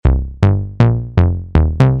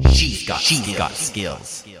got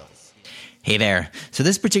skills. Hey there. So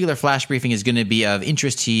this particular flash briefing is going to be of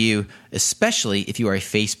interest to you, especially if you are a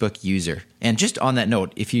Facebook user. And just on that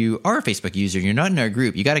note, if you are a Facebook user, you're not in our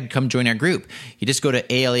group, you got to come join our group. You just go to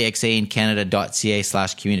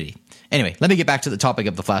alexaincanada.ca/community. Anyway, let me get back to the topic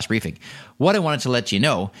of the flash briefing. What I wanted to let you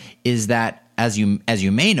know is that, as you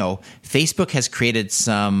may know, Facebook has created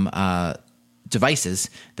some devices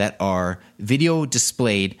that are video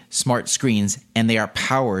displayed smart screens, and they are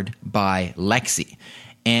powered by Lexi.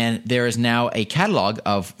 And there is now a catalog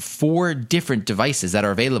of 4 different devices that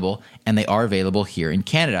are available, and they are available here in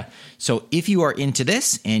Canada. So if you are into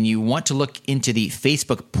this and you want to look into the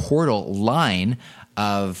Facebook Portal line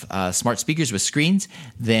of smart speakers with screens,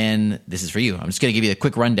 then this is for you. I'm just going to give you a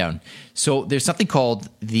quick rundown. So there's something called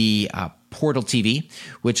the Portal TV,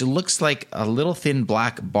 which looks like a little thin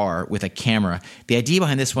black bar with a camera. The idea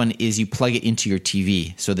behind this one is you plug it into your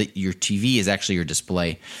TV so that your TV is actually your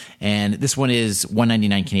display. And this one is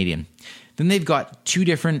 $199 Canadian. Then they've got 2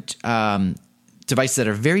 different devices that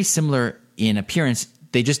are very similar in appearance.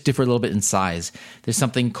 They just differ a little bit in size. There's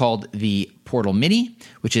something called the Portal Mini,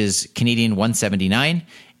 which is Canadian $179,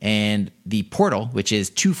 and the Portal, which is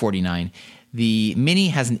 $249. The Mini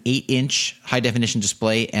has an 8-inch high-definition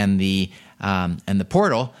display, and the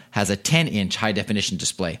Portal has a 10-inch high-definition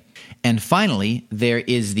display. And finally, there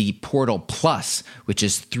is the Portal Plus, which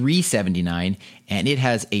is $379, and it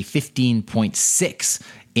has a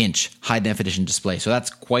 15.6-inch high-definition display. So that's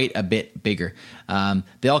quite a bit bigger.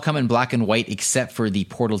 They all come in black and white except for the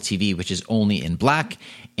Portal TV, which is only in black,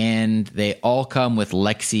 and they all come with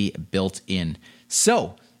Lexi built in.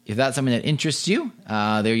 So if that's something that interests you,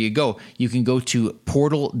 there you go. You can go to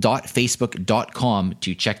portal.facebook.com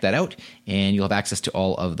to check that out, and you'll have access to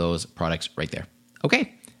all of those products right there.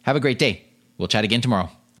 Okay, have a great day. We'll chat again tomorrow.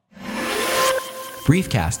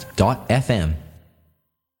 Briefcast.fm